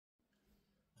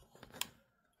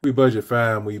We budget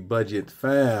fam, we budget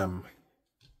fam.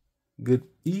 Good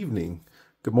evening,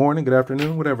 good morning, good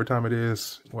afternoon, whatever time it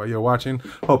is while you're watching.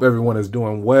 Hope everyone is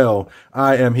doing well.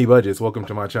 I am HeBudgets. Welcome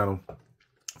to my channel.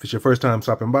 If it's your first time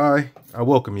stopping by, I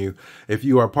welcome you. If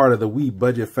you are part of the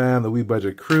WeBudget fam, the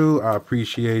WeBudget crew, I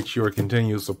appreciate your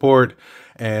continued support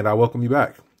and I welcome you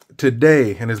back.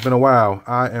 Today, and it's been a while,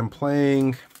 I am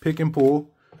playing pick and pull.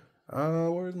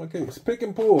 Where's my case? Pick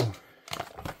and pull.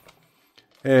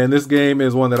 And this game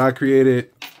is one that I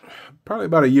created probably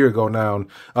about a year ago now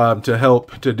to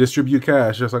help to distribute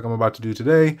cash, just like I'm about to do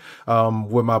today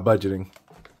with my budgeting.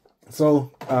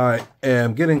 So I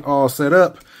am getting all set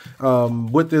up.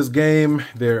 With this game,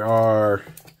 there are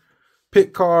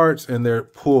pick cards and there are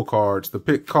pull cards. The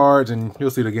pick cards, and you'll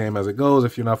see the game as it goes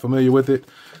if you're not familiar with it.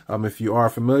 If you are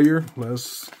familiar,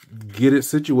 let's get it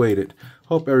situated.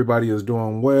 Hope everybody is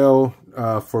doing well.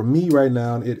 For me right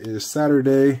now, it is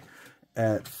Saturday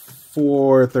at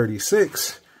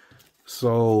 4:36.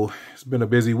 So it's been a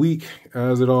busy week,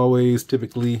 as it always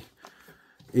typically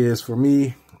is for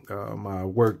me. I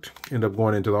ended up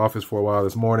going into the office for a while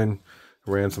this morning,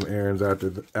 ran some errands after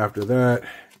that,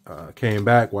 came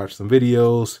back, watched some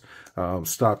videos,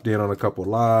 stopped in on a couple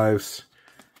lives,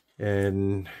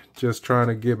 and just trying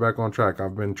to get back on track.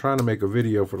 I've been trying to make a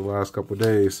video for the last couple of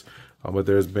days, but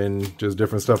there's been just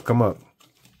different stuff come up.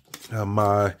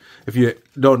 If you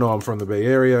don't know, I'm from the Bay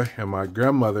Area, and my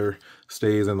grandmother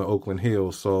stays in the Oakland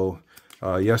Hills. So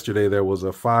yesterday there was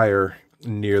a fire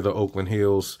near the Oakland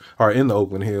Hills, or in the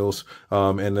Oakland Hills,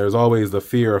 and there's always the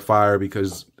fear of fire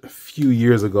because a few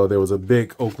years ago there was a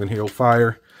big Oakland Hill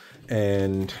fire,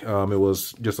 and it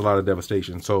was just a lot of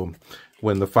devastation. So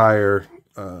when the fire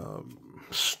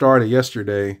started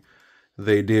yesterday,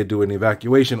 they did do an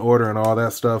evacuation order and all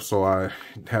that stuff. So I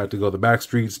had to go the back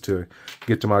streets to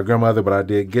get to my grandmother, but I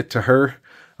did get to her.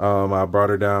 I brought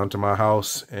her down to my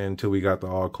house until we got the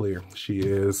all clear. She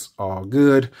is all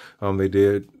good. They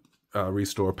did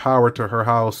restore power to her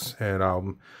house, and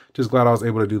I'm just glad I was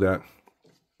able to do that.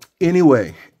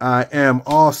 Anyway, I am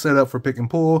all set up for pick and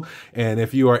pull, and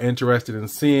if you are interested in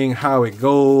seeing how it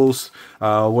goes,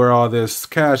 where all this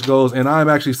cash goes, and I'm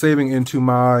actually saving into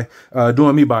my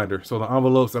Doing Me binder. So the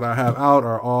envelopes that I have out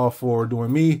are all for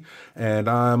Doing Me, and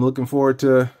I'm looking forward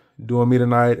to Doing Me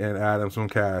tonight and adding some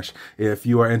cash. If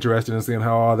you are interested in seeing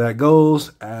how all that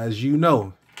goes, as you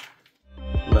know,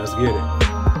 let's get it.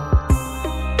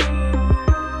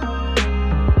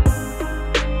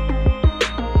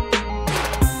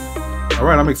 All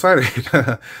right, I'm excited.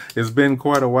 It's been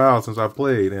quite a while since I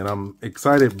played, and I'm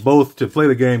excited both to play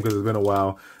the game because it's been a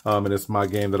while, and it's my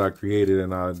game that I created,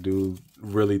 and I do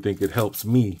really think it helps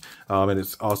me, and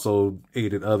it's also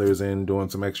aided others in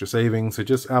doing some extra savings. It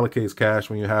just allocates cash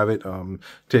when you have it,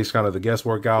 takes kind of the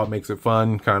guesswork out, makes it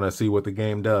fun, kind of see what the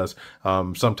game does.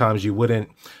 Sometimes you wouldn't.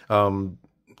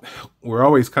 We're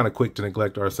always kind of quick to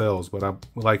neglect ourselves, but I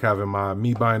like having my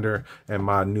Me binder and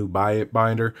my new Buy It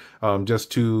binder,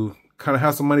 just to kind of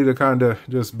have some money to kind of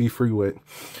just be free with.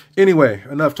 Anyway,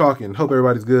 enough talking. Hope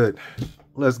everybody's good.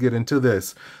 Let's get into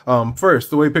this. First,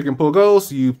 the way pick and pull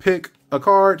goes, you pick a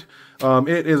card.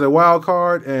 It is a wild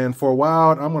card, and for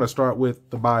wild, I'm going to start with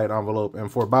the Buy It envelope,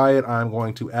 and for Buy It, I'm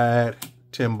going to add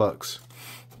 10 bucks.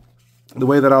 The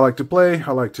way that I like to play,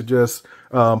 I like to just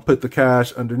put the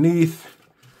cash underneath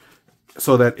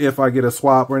so that if I get a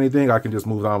swap or anything, I can just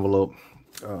move the envelope.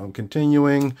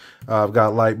 Continuing, I've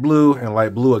got light blue, and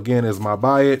light blue again is my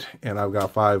Buy It, and I've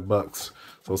got 5 bucks.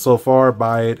 So far,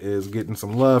 Buy It is getting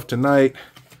some love tonight.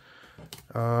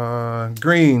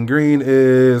 Green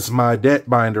is my debt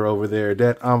binder over there,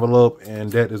 debt envelope,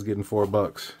 and debt is getting 4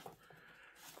 bucks.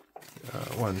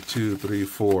 1, 2, 3,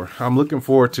 4. I'm looking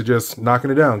forward to just knocking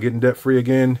it down, getting debt free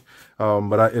again.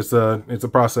 But it's a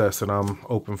process, and I'm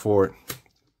open for it.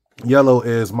 Yellow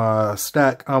is my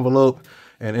stack envelope,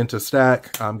 and into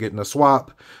stack, I'm getting a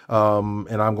swap,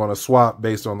 and I'm going to swap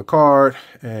based on the card,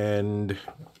 and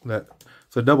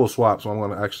it's a double swap, so I'm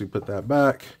going to actually put that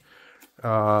back.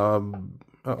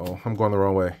 Uh-oh, I'm going the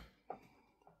wrong way.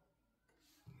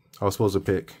 I was supposed to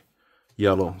pick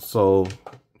yellow, so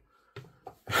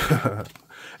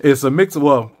it's a mix of,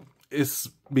 well, it's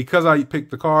because I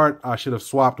picked the card, I should have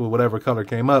swapped with whatever color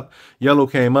came up. Yellow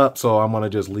came up, so I'm going to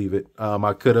just leave it.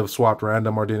 I could have swapped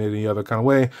random or did it any other kind of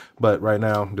way, but right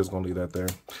now, I'm just going to leave that there.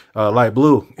 Light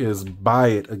blue is Buy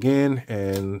It again,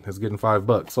 and it's getting 5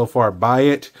 bucks. So far, Buy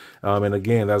It, and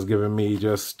again, that's giving me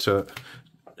just to,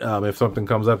 if something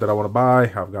comes up that I want to buy,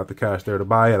 I've got the cash there to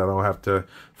buy it. I don't have to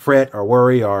fret or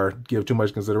worry or give too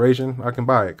much consideration. I can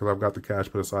buy it because I've got the cash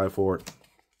put aside for it.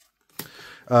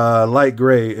 Light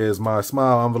gray is my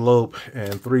Smile envelope,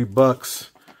 and 3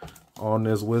 bucks on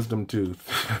this wisdom tooth.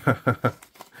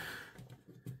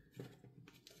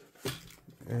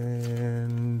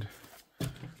 And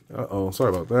uh-oh,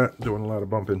 sorry about that. Doing a lot of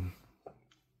bumping.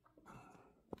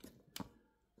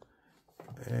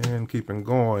 And keeping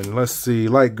going. Let's see,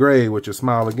 light gray, which is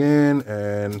Smile again,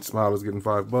 and Smile is getting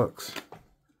 $5.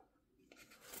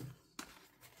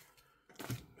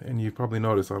 And you probably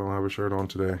noticed I don't have a shirt on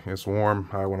today. It's warm.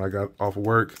 When I got off of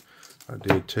work, I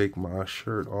did take my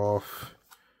shirt off.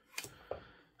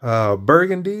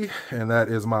 Burgundy, and that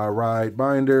is my Ride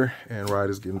binder, and Ride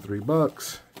is getting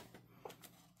 $3.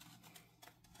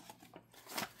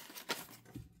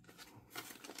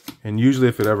 And usually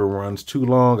if it ever runs too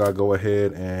long, I go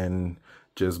ahead and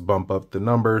just bump up the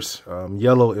numbers.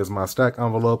 Yellow is my Stack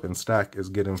envelope, and Stack is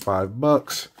getting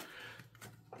 $5.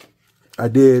 I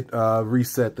did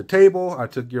reset the table. I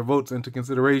took your votes into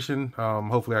consideration.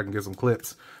 Hopefully I can get some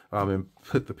clips and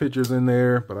put the pictures in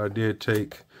there, but I did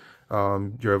take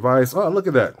your advice. Oh, look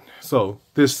at that. So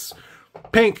this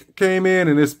pink came in,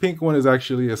 and this pink one is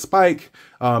actually a spike.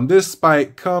 This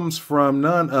spike comes from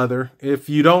none other. If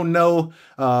you don't know,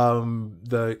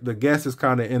 the guess is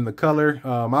kind of in the color.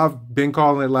 I've been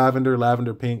calling it lavender,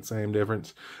 lavender pink, same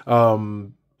difference.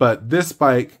 But this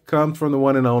spike comes from the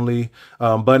one and only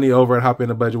Bunny over at Hop in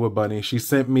a Budget with Bunny. She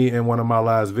sent me in one of my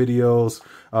last videos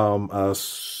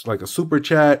like a super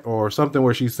chat or something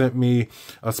where she sent me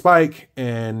a spike,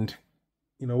 and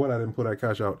you know what? I didn't pull that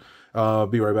cash out.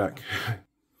 Be right back.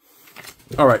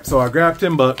 All right, so I grabbed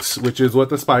 $10, which is what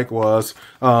the spike was.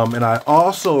 And I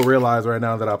also realized right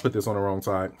now that I put this on the wrong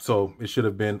side. So it should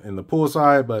have been in the pull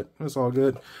side, but it's all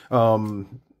good.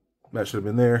 That should have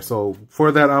been there. So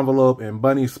for that envelope and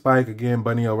Bunny spike, again,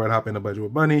 Bunny over at Hop in a Budget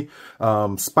with Bunny,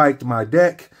 spiked my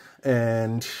deck,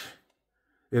 and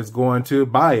is going to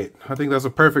buy it. I think that's a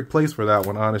perfect place for that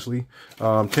one, honestly.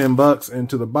 $10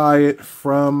 into the buy it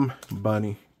from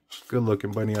Bunny. Good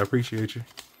looking, Bunny. I appreciate you.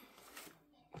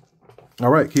 All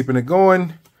right, keeping it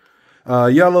going.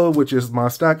 Yellow, which is my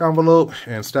Stack envelope,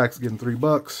 and Stack's getting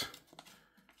 $3.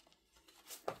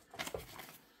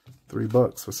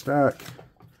 $3 for Stack.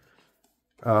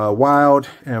 Wild,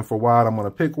 and for Wild, I'm going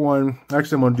to pick one.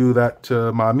 Actually, I'm going to do that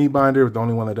to my Me binder, the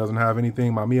only one that doesn't have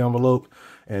anything, my Me envelope,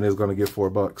 and it's going to get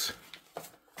 $4.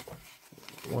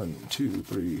 1, 2,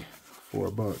 3,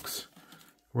 $4.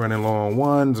 Running low on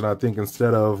ones, and I think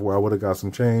instead of where I would have got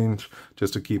some change,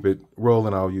 just to keep it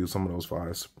rolling, I'll use some of those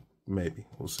 5s. Maybe.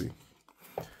 We'll see.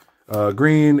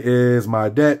 Green is my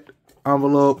debt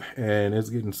envelope, and it's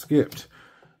getting skipped.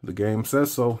 The game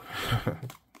says so.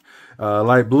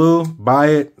 Light blue, buy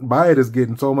it. Buy it is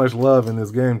getting so much love in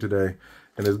this game today,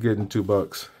 and it's getting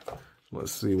 $2.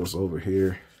 Let's see what's over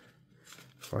here.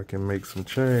 If I can make some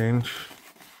change.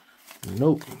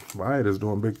 Nope. Buy it is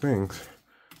doing big things.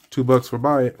 $2 for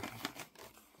buy it.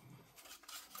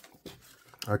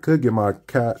 I could get my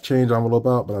change envelope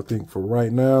out, but I think for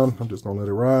right now, I'm just gonna let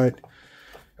it ride.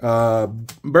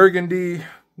 Burgundy,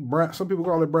 brown, some people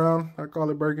call it brown. I call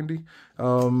it burgundy.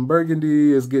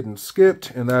 Burgundy is getting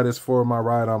skipped, and that is for my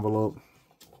Ride envelope.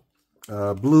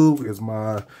 Blue is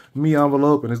my Me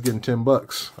envelope, and it's getting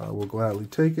 $10. I will gladly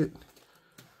take it.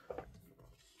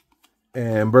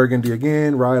 And burgundy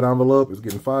again, Ride envelope is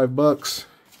getting $5.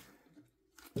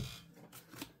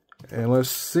 And let's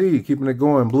see, keeping it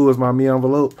going. Blue is my Me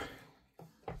envelope.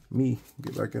 Me,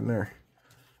 get back in there.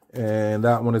 And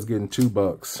that one is getting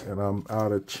 $2. And I'm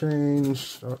out of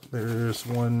change. Oh, there's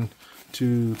 1,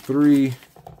 2, 3.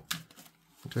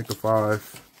 Take a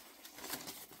 5.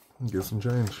 And get some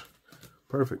change.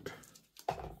 Perfect.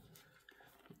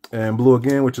 And blue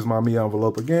again, which is my Me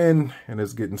envelope again. And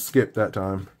it's getting skipped that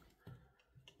time.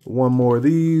 One more of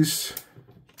these.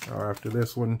 Or after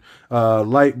this one,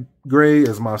 light gray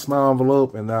is my Smile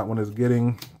envelope, and that one is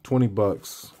getting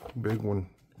 $20. Big one.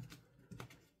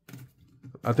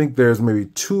 I think there's maybe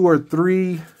 2 or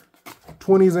 3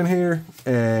 20s in here,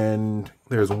 and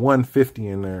there's 150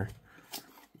 in there.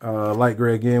 Light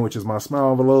gray again, which is my Smile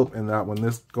envelope, and that one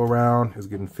this go round is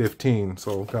getting 15.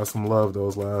 So got some love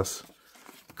those last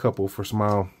couple for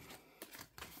Smile.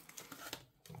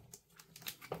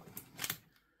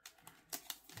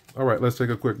 All right, let's take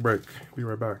a quick break. Be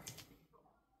right back.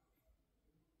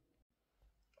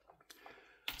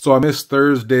 So I missed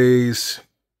Thursday's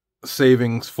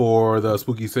savings for the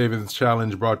Spooky Savings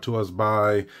Challenge brought to us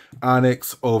by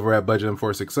Onyx over at Budgeting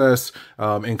for Success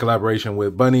in collaboration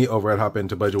with Bunny over at Hop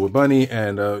Into Budget with Bunny,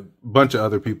 and a bunch of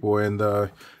other people in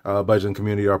the budgeting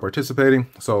community are participating.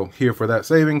 So here for that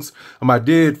savings. I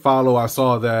did follow, I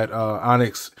saw that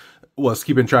Onyx was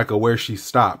keeping track of where she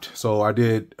stopped. So I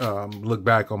did look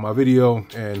back on my video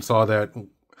and saw that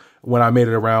when I made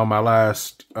it around my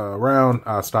last round,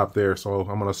 I stopped there. So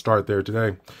I'm going to start there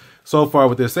today. So far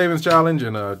with this savings challenge,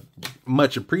 and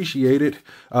much appreciated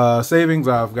savings,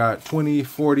 I've got 20,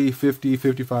 40, 50,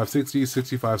 55, 60,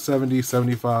 65, 70,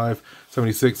 75,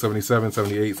 76, 77,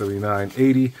 78, 79,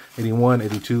 80, 81,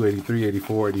 82, 83,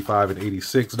 84, 85, and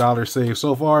 $86 saved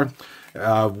so far.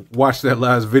 Watched that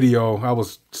last video. I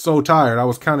was so tired. I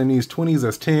was counting these 20s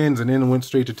as 10s and then went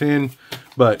straight to 10,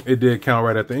 but it did count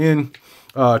right at the end.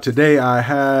 Today I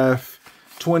have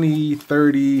 20,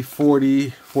 30, 40,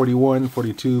 41,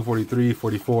 42, 43,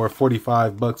 44,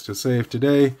 45 bucks to save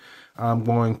today. I'm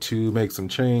going to make some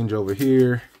change over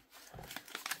here.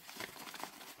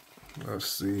 Let's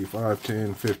see, 5,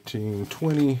 10, 15,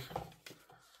 20.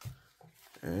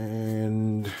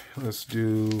 And let's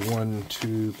do 1,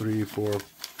 2, 3, 4,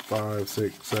 5,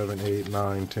 6, 7, 8,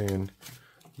 9, 10.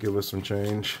 Give us some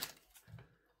change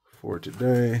for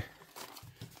today.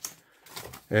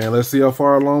 And let's see how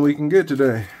far along we can get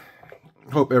today.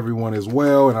 Hope everyone is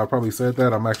well. And I probably said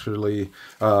that. I'm actually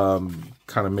kind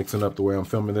of mixing up the way I'm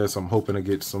filming this. I'm hoping to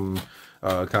get some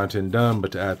content done.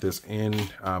 But to add this in,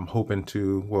 I'm hoping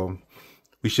to, well,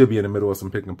 we should be in the middle of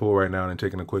some pick and pull right now and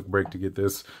taking a quick break to get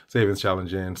this savings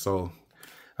challenge in. So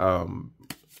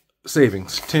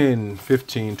savings 10,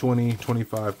 15, 20,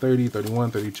 25, 30,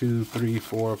 31, 32, 3,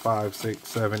 4, 5, 6,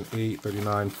 7, 8,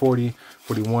 39, 40,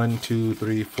 41, 2,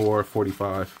 3, 4,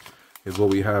 45 is what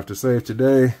we have to save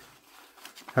today.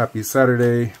 Happy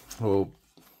Saturday. Well,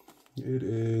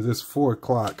 it's 4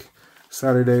 o'clock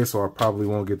Saturday, so I probably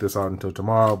won't get this out until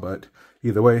tomorrow, but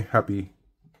either way, happy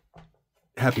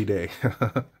day.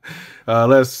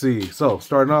 Let's see. So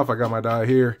starting off, I got my die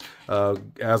here.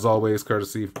 As always,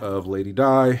 courtesy of Lady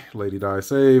Die. Lady Die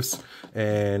saves.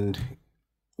 And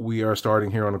we are starting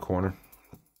here on the corner.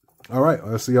 All right,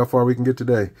 let's see how far we can get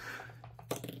today.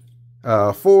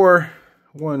 4,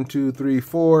 1, 2, 3,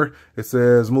 4. It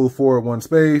says move forward 1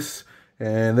 space.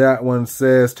 And that one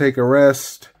says take a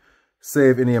rest,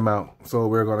 save any amount. So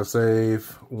we're going to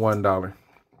save $1.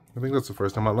 I think that's the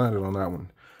first time I landed on that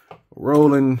one.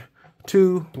 Rolling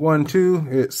 2, 1, 2.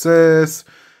 It says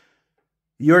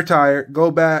you're tired.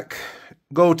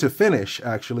 Go to finish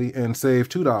actually and save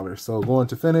 $2. So going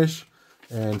to finish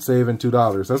and saving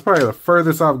 $2. That's probably the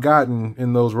furthest I've gotten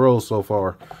in those rolls so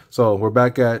far. So we're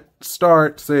back at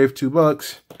start, save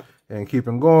 $2 and keep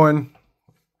them going.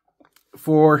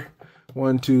 4,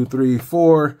 1, 2, 3,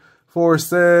 4. 4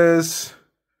 says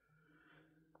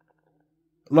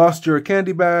lost your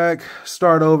candy bag,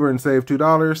 start over and save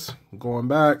 $2. Going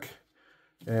back,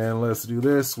 and let's do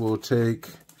this. We'll take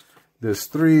this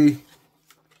 3,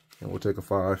 and we'll take a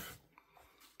 5.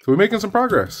 So we're making some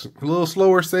progress. A little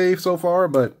slower save so far,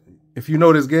 but if you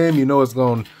know this game, you know it's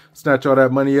going to snatch all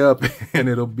that money up, and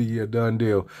it'll be a done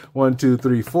deal. 1, 2,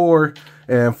 3, 4.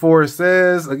 And 4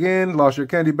 says, again, lost your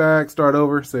candy bag, start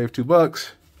over, save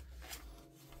 $2.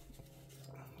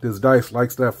 This dice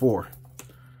likes that 4.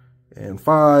 And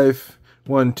 5,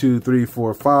 1, 2, 3,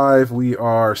 4, 5. We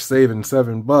are saving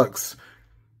 $7.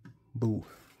 Boo.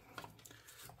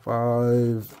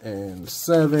 5 and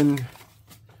 7.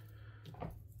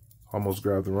 Almost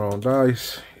grabbed the wrong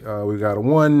dice. We got a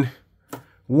 1.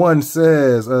 1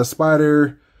 says a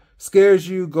spider scares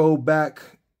you. Go back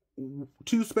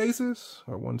 2 spaces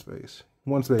or 1 space.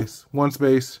 1 space. 1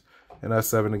 space. And that's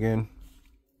 7 again.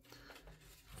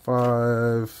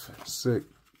 5, 6,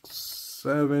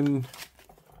 7.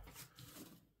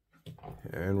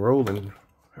 And rolling.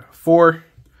 4.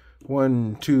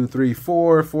 1, 2, 3,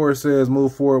 4. 4 says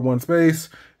move forward 1 space.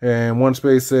 And 1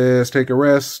 space says take a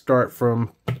rest. Start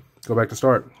from, go back to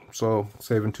start. So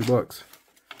saving $2.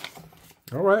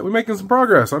 All right, we're making some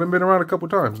progress. I've been around a couple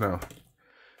times now.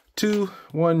 2,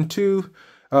 1, 2.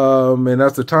 And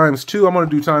that's the times 2. I'm going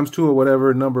to do times 2 or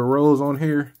whatever number of rows on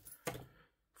here.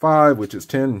 5, which is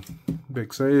 10.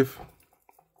 Big save.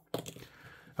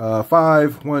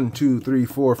 5, 1, 2, 3,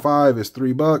 4, 5 is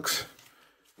 $3.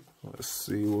 Let's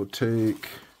see, we'll take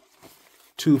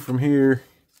 2 from here.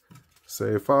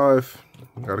 Save 5.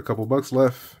 Got a couple bucks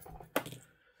left.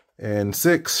 And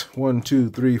 6, 1, 2,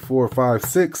 3, 4, 5,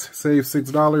 6. Save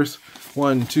 $6.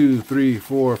 1, 2, 3,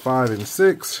 4, 5, and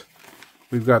 6.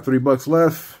 We've got $3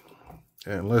 left.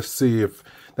 And let's see if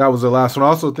that was the last one. I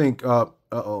also think,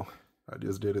 uh-oh, I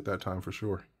just did it that time for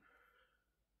sure.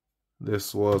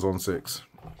 This was on 6.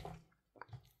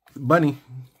 Bunny.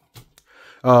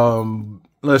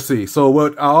 Let's see. So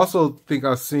what I also think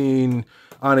I've seen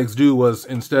Onyx do was,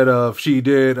 instead of, she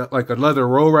did like another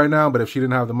roll right now, but if she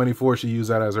didn't have the money for it, she used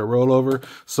that as her rollover.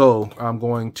 So I'm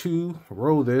going to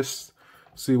roll this,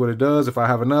 see what it does. If I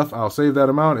have enough, I'll save that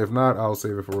amount. If not, I'll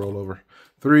save it for rollover.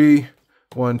 3,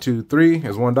 1, 2, 3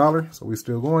 is $1. So we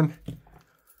still going.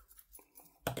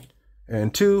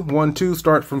 And 2, 1, 2,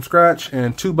 start from scratch,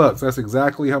 and $2. That's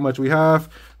exactly how much we have.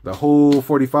 The whole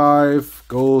 45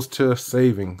 goes to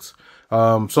savings.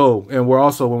 And we're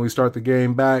also, when we start the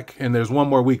game back, and there's one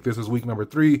more week. This is week number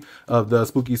 3 of the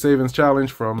Spooky Savings Challenge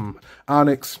from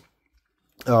Onyx.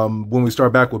 When we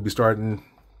start back, we'll be starting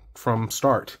from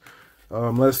start.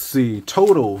 Let's see,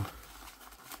 total.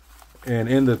 And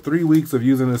in the 3 weeks of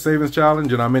using the savings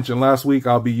challenge, and I mentioned last week,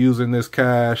 I'll be using this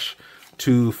cash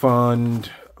to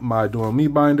fund my Doing Me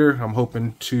binder. I'm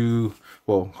hoping to,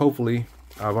 well, hopefully,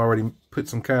 I've already put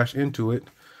some cash into it.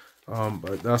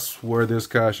 But that's where this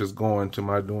cash is going, to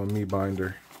my Doing Me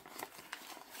binder.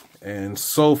 And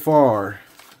so far,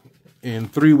 in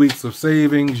 3 weeks of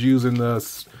savings, using the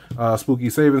Spooky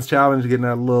Savings Challenge, getting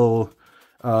that little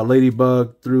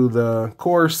ladybug through the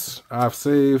course, I've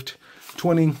saved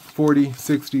 20, 40,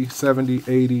 60, 70,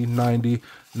 80, 90,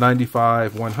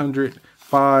 95, 100,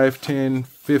 5, 10,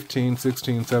 15,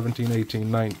 16, 17, 18,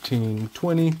 19,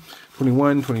 20,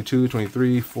 21, 22,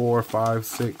 23, 4, 5,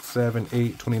 6, 7,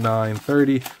 8, 29,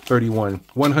 30, 31.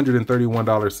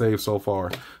 $131 saved so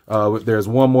far. There's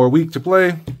one more week to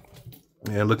play,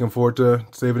 and looking forward to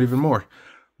saving even more.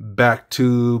 Back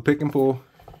to pick and pull.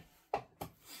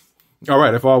 All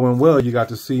right, if all went well, you got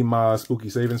to see my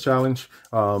Spooky Savings Challenge.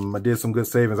 I did some good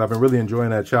savings. I've been really enjoying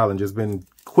that challenge. It's been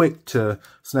quick to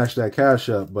snatch that cash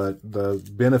up, but the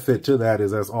benefit to that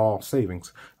is that's all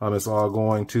savings. It's all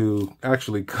going to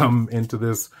actually come into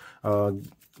this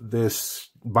this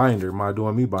binder, my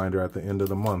Doing Me binder, at the end of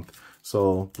the month.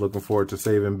 So looking forward to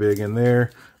saving big in there.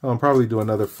 Probably do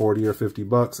another 40 or 50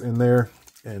 bucks in there,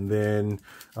 and then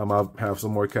I'll have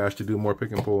some more cash to do more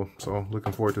pick and pull. So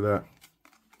looking forward to that.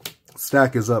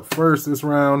 Stack is up first this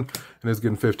round, and it's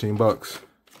getting 15 bucks.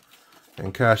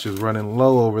 And cash is running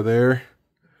low over there.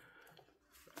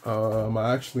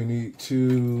 I actually need to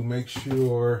make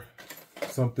sure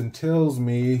something tells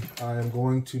me I am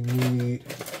going to need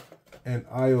an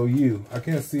IOU. I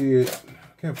can't see it,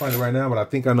 can't find it right now, but I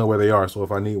think I know where they are. So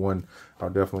if I need one, I'll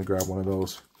definitely grab one of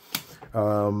those.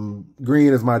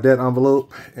 Green is my debt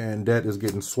envelope, and debt is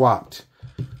getting swapped.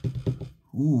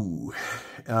 Ooh.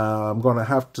 I'm going to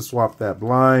have to swap that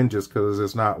blind just because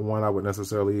it's not one I would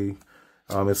necessarily,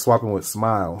 it's swapping with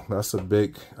Smile. That's a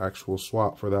big actual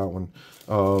swap for that one.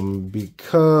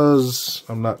 Because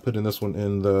I'm not putting this one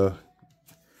in the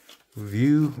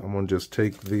view, I'm going to just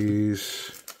take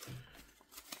these,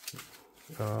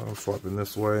 swapping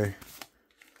this way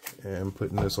and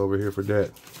putting this over here for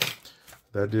debt.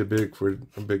 That did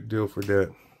a big deal for debt.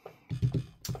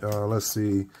 Let's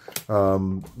see,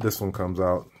 this one comes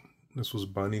out. This was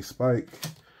Bunny Spike,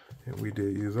 and we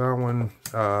did use that one.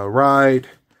 Ride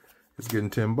is getting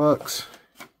 10 bucks.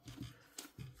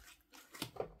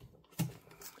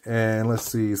 And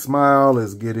let's see, Smile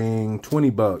is getting 20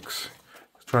 bucks.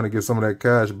 Trying to get some of that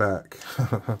cash back.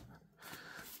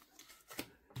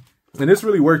 And this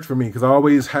really worked for me because I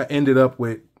always ended up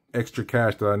with extra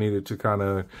cash that I needed to kind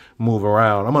of move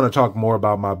around. I'm going to talk more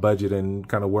about my budget and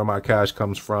kind of where my cash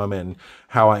comes from and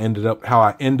how I end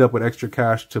up with extra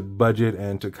cash to budget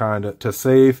and to kind of to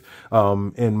save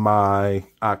in my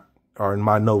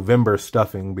November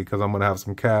stuffing, because I'm going to have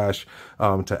some cash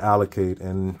to allocate,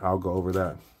 and I'll go over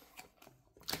that.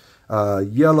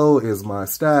 Yellow is my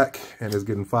stack, and it's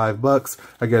getting 5 bucks.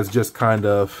 I guess just kind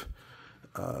of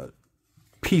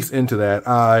piece into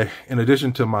that, in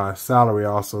addition to my salary, I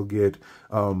also get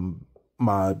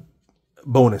my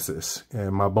bonuses,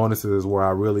 and my bonuses is where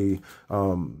I really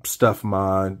stuff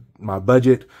my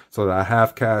budget so that I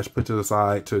have cash put to the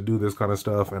side to do this kind of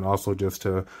stuff, and also just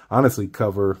to honestly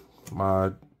cover my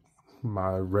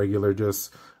regular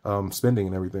just spending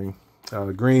and everything.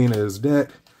 Green is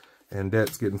debt, and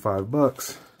debt's getting 5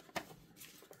 bucks.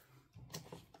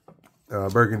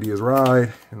 Burgundy is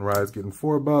ride, and ride's getting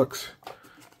 4 bucks.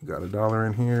 Got $1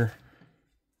 in here.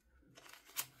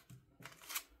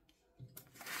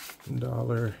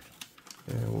 $1,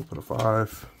 and we'll put a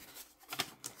 5.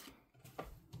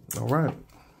 All right.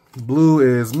 Blue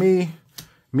is me.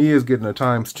 Me is getting a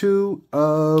 ×2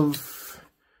 of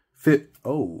fit.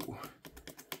 Oh,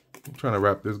 I'm trying to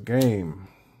wrap this game.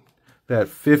 That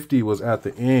 50 was at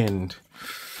the end.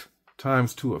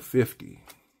 ×2 of 50.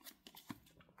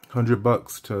 100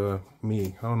 bucks to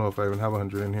me. I don't know if I even have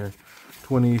 100 in here.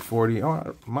 20, 40, oh,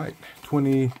 I might.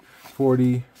 20,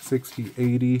 40, 60,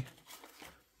 80,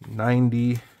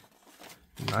 90,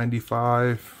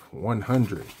 95,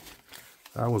 100.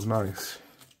 That was nice.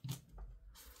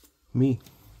 Me.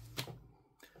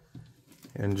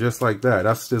 And just like that,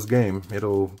 that's this game.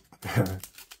 It'll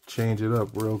change it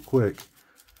up real quick.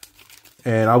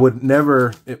 And I would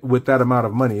never, with that amount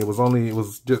of money, it was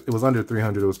under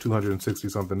 300. It was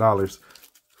 $260 something,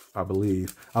 I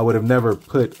believe. I would have never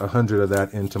put 100 of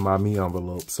that into my me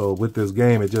envelope. So with this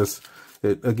game, it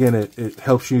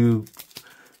helps you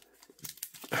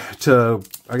to,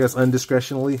 I guess,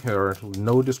 undiscretionally, or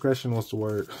no discretion, what's the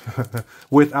word?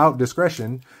 Without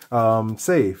discretion,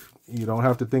 save. You don't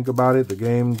have to think about it. The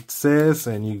game says,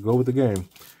 and you go with the game.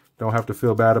 Don't have to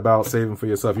feel bad about saving for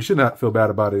yourself. You should not feel bad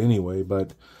about it anyway,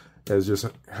 but that's just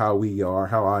how we are,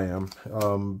 how I am.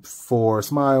 For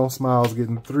Smile's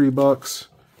getting $3.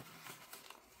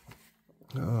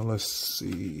 Let's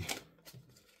see.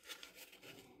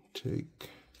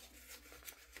 Take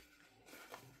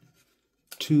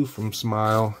 2 from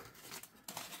Smile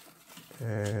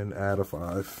and add a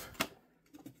 5.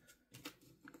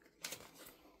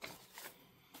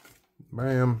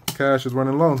 Bam, cash is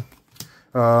running low.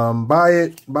 Buy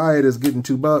it is getting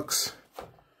 $2.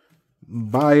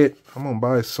 Buy it. I'm gonna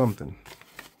buy something.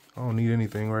 I don't need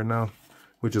anything right now,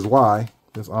 which is why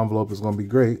this envelope is gonna be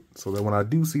great, so that when I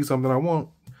do see something I want,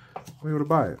 I'm able to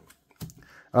buy it.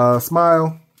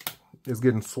 Smile is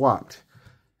getting swapped.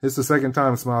 This is the second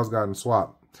time Smile's gotten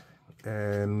swapped,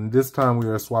 and this time we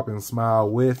are swapping Smile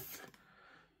with,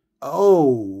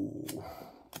 oh,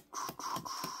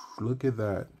 look at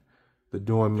that. The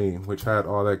Doing Me, which had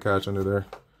all that cash under there.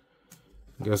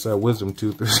 I guess that wisdom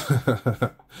tooth is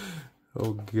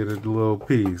oh, get a little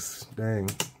piece. Dang,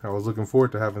 I was looking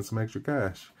forward to having some extra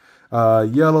cash.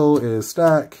 Yellow is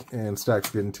Stack, and Stack's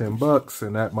getting $10,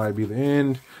 and that might be the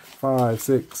end. 5,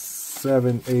 6,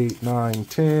 7, 8, 9,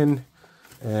 10.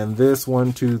 And this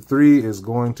 1, 2, 3 is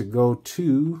going to go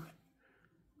to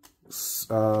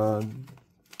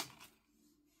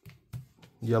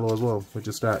Yellow as well, which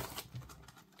is Stack.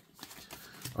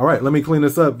 All right, let me clean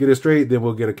this up, get it straight, then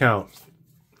we'll get a count.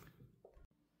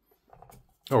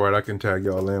 All right, I can tag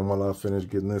y'all in while I finish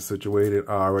getting this situated.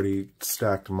 I already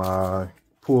stacked my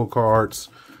pool cards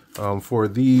for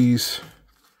these.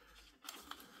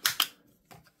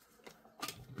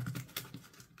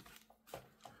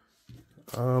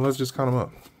 Let's just count them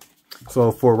up.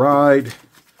 So for Ride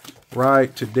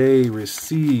today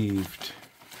received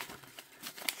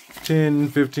 $10,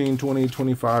 $15, $20,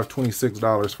 $25,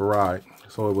 $26 for Ride.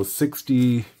 So it was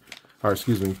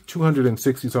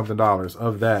 $260 something.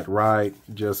 Of that, Ride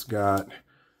just got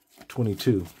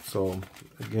 22. So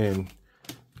again,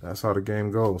 that's how the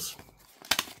game goes.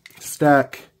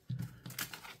 Stack.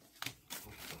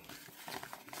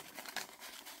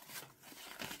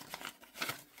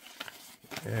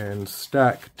 And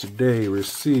Stack today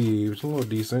received a little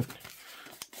decent.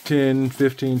 10,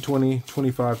 15, 20,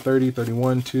 25, 30,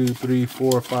 31, 2, 3,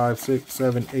 4, 5, 6,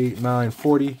 7, 8, 9,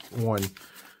 41.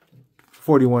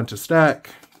 41 to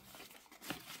Stack.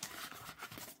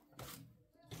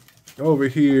 Over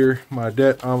here, my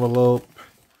debt envelope,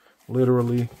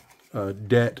 literally a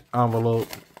debt envelope.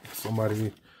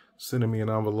 Somebody sending me an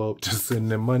envelope to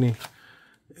send them money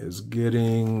is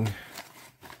getting,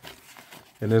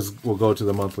 and this will go to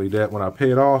the monthly debt when I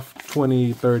pay it off,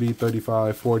 20, 30,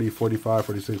 35, 40, 45,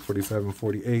 46, 47,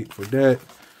 48 for debt.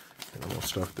 And I'm going to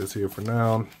stuff this here for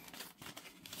now.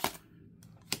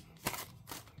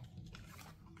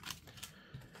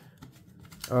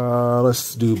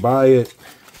 Let's do Buy It.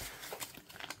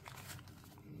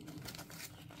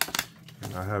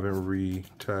 And I haven't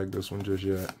re-tagged this one just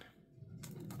yet.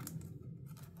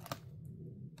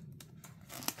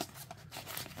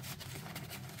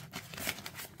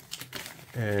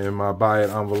 And my Buy It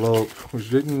envelope, which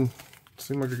didn't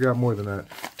seem like it got more than that.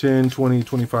 10, 20,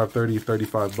 25, 30,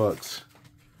 $35.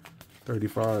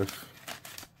 35.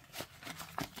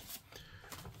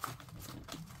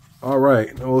 All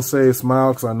right, we'll say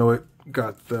Smile because I know it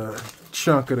got the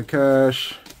chunk of the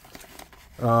cash.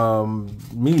 My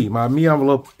me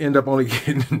envelope ended up only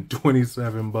getting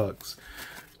 $27.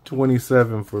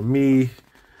 27 for me.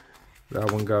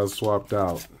 That one got swapped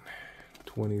out.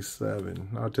 27.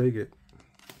 I'll take it.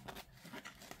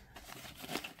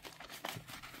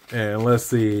 And let's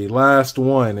see, last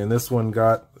one, and this one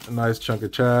got a nice chunk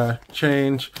of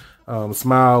change.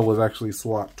 Smile was actually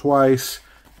swapped twice,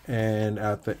 and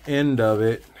at the end of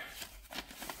it,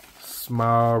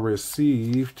 Smile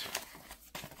received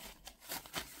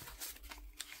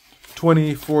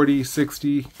 20, 40,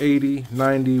 60, 80,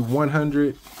 90,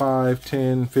 100, 5,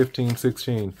 10, 15,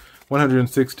 16.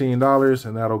 $116,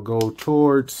 and that'll go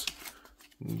towards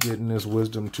getting this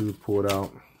wisdom tooth pulled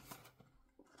out.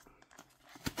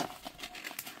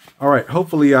 All right,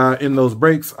 hopefully in those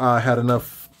breaks, I had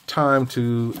enough time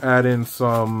to add in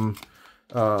some,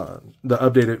 the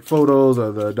updated photos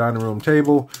of the dining room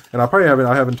table. And I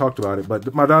haven't talked about it,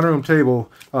 but my dining room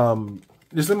table,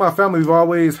 just in my family, we've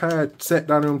always had set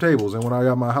dining room tables. And when I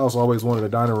got my house, I always wanted a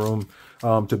dining room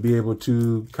to be able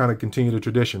to kind of continue the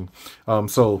tradition.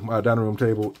 So my dining room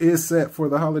table is set for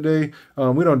the holiday.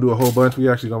 We don't do a whole bunch. We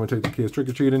actually don't take the kids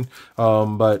trick-or-treating.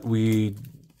 But we,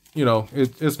 you know,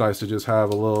 it's nice to just have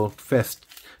a little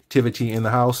festivity in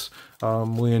the house.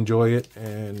 We enjoy it,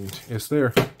 and it's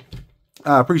there.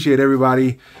 I appreciate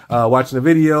everybody watching the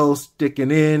video,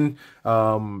 sticking in.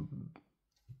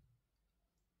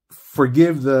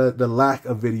 Forgive the lack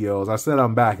of videos. I said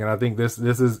I'm back, and I think this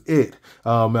is it.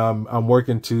 I'm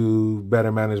working to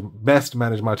best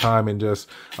manage my time and just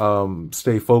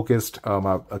stay focused.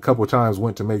 I a couple of times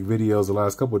went to make videos the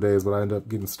last couple of days, but I ended up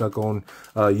getting stuck on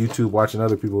YouTube watching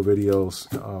other people's videos.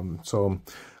 So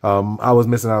I was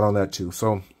missing out on that too.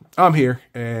 So I'm here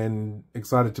and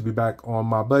excited to be back on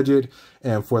my budget,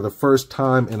 and for the first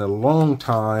time in a long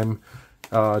time,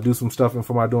 do some stuffing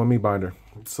for my Doing Me binder.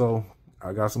 So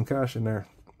I got some cash in there,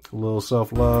 a little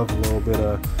self-love, a little bit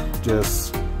of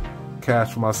just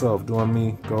cash for myself, doing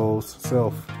me, goals,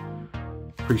 self.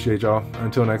 Appreciate y'all.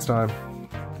 Until next time,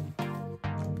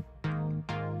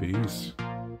 peace.